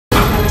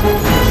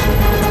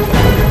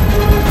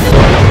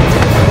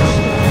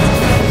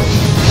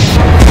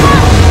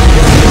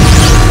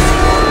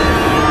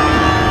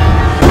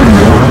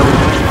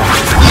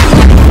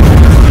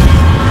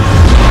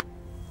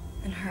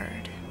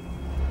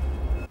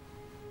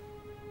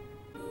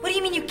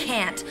mean you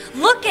can't?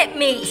 Look at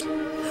me!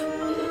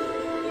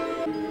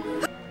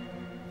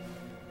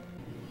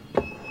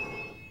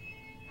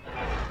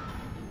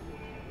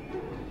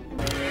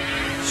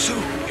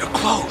 Sue, your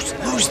clothes.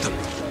 Lose them.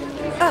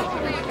 Oh,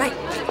 right.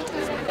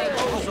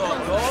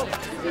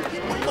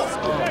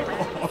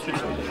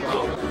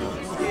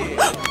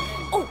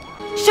 Oh,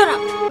 shut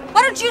up!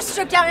 Why don't you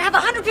strip down and have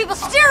 100 people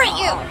stare at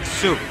you?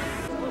 Sue.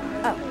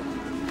 Oh.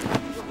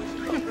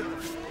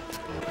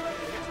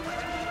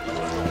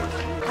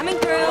 Coming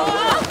through.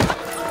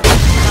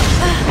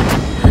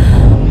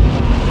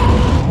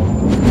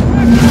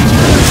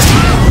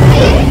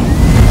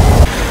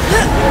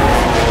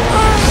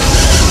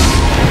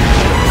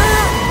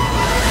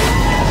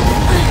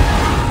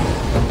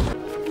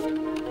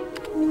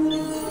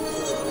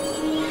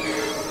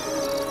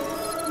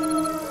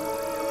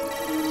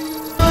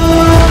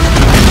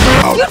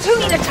 You two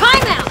need a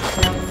timeout!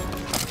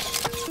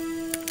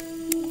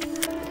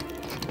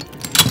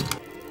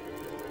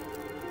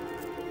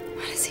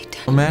 What has he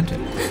done? Romantic.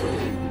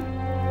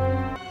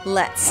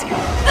 Let's see.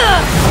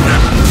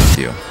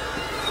 You.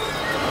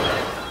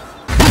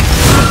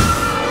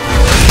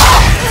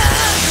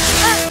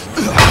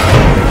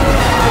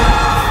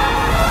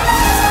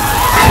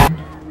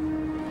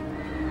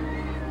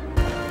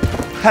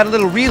 Had a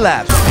little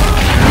relapse.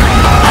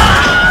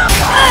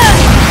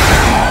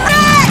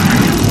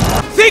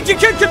 Think you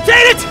can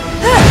contain it?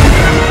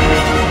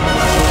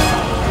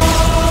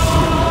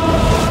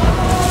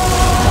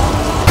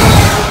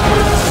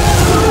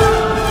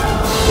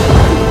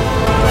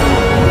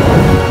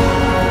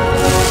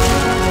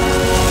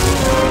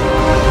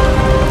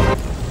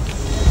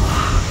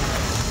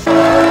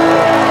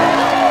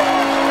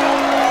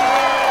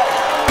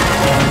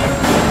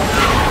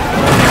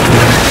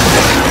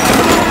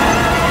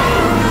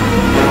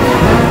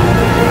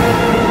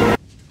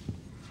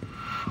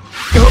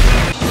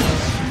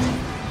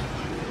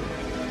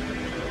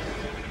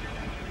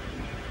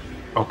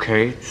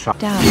 Okay, so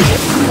Down.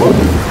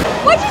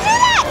 Why'd you do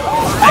that?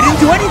 I didn't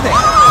do anything!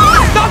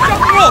 Stop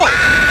jumping roll!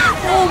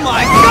 Oh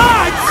my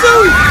God,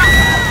 Sue!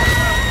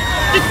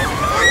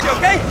 You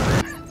okay?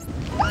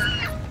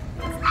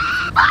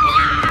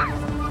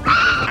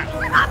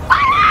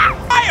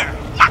 Fire!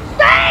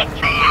 Hey!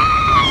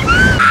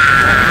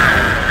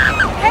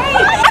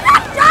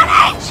 Johnny!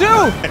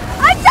 Sue!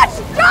 I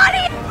touched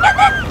Johnny! And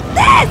then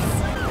this!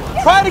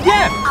 Try it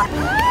again!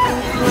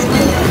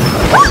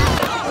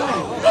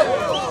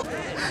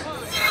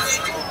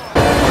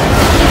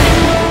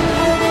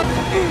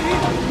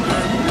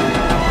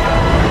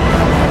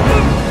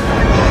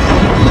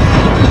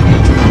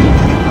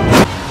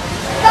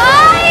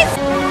 Guys!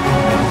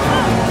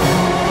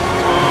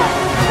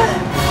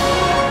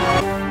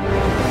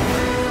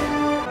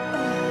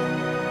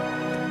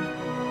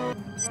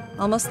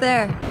 Almost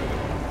there.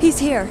 He's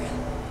here.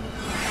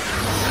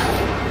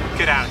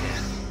 get out of here.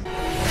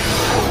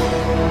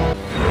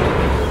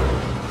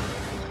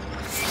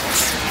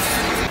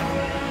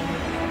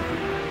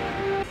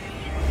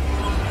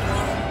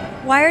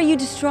 Why are you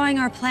destroying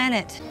our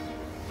planet?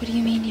 What do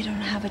you mean you don't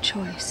have a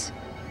choice?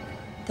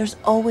 There's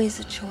always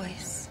a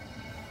choice.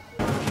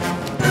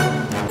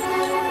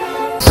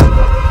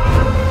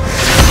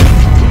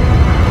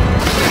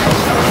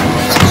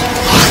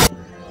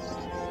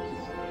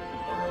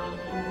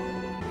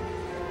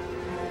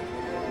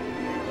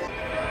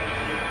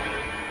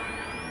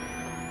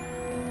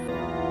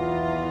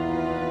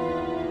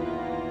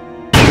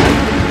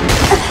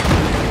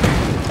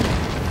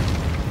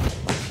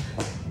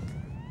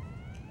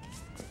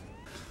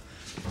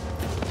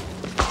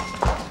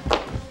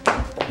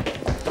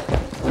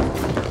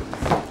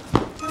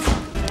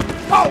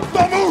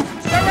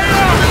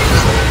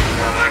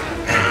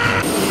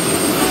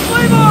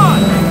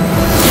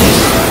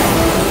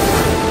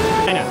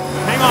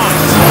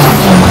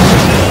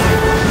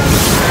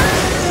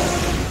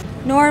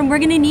 Norm, we're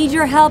gonna need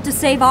your help to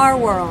save our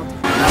world.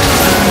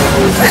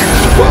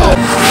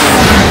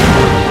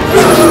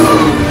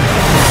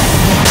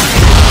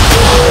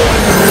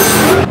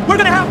 We're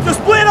gonna have to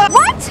split up!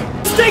 What?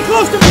 Stay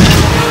close to me!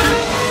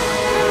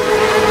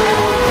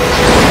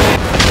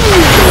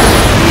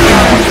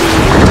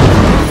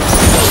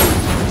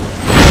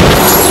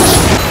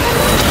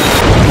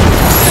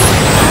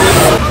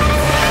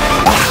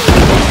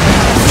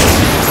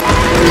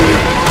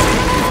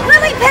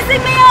 Really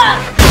pissing me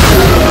off!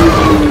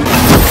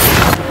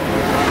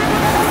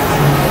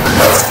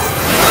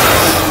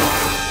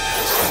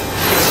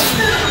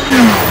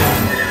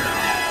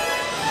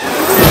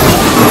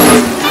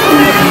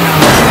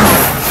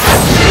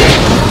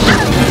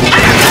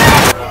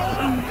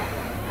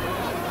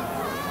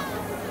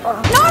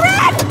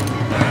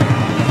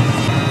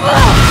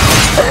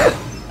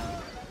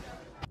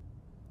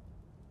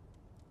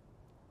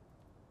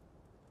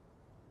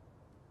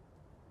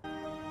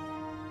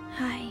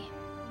 Hi.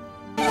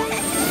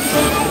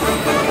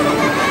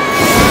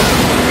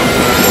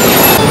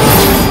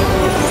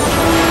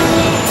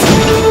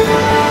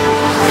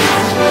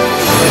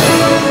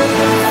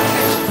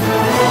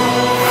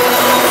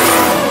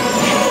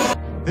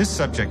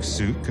 protective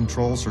suit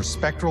controls her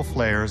spectral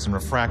flares and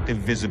refractive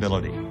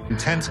visibility.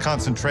 Intense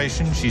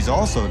concentration, she's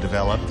also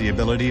developed the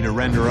ability to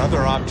render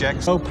other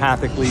objects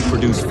telepathically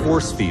produce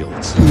force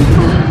fields.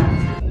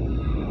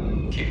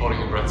 Keep holding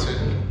your breath,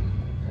 Susan.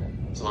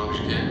 As long as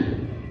you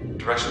can.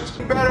 Directions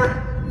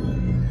better.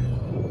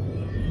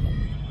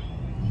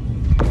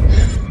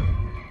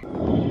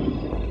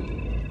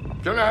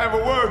 Can I have a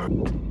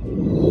word?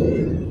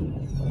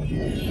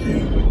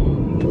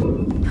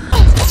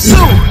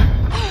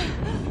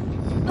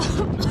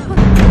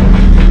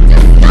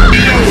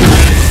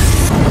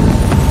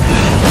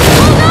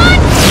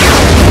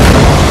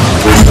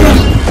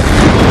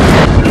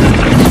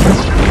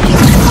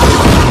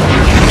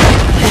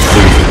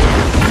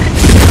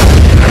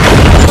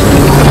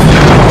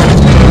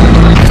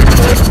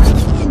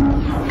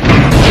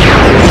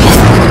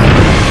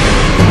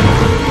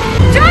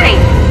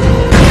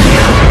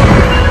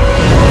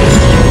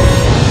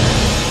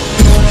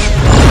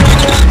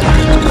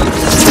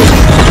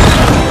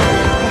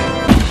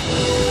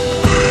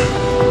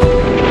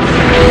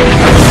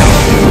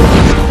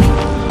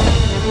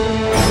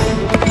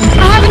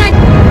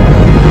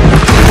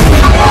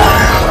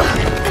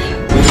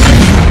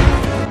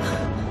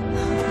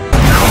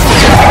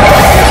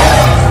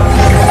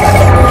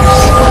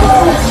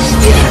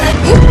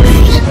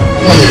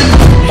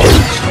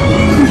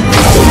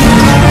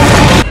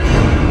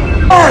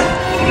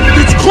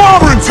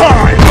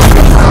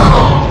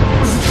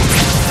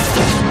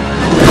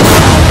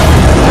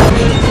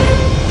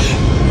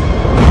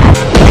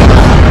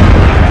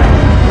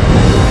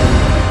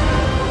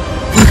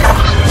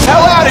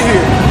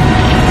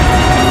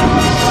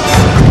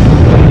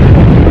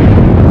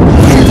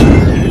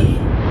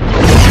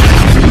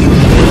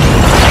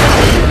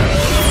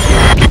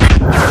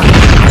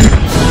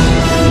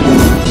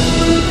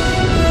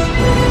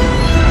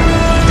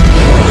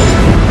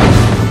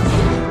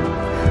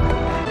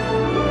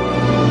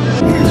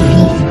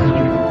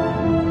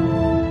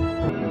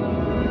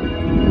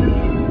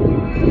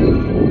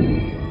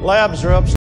 Labs are up.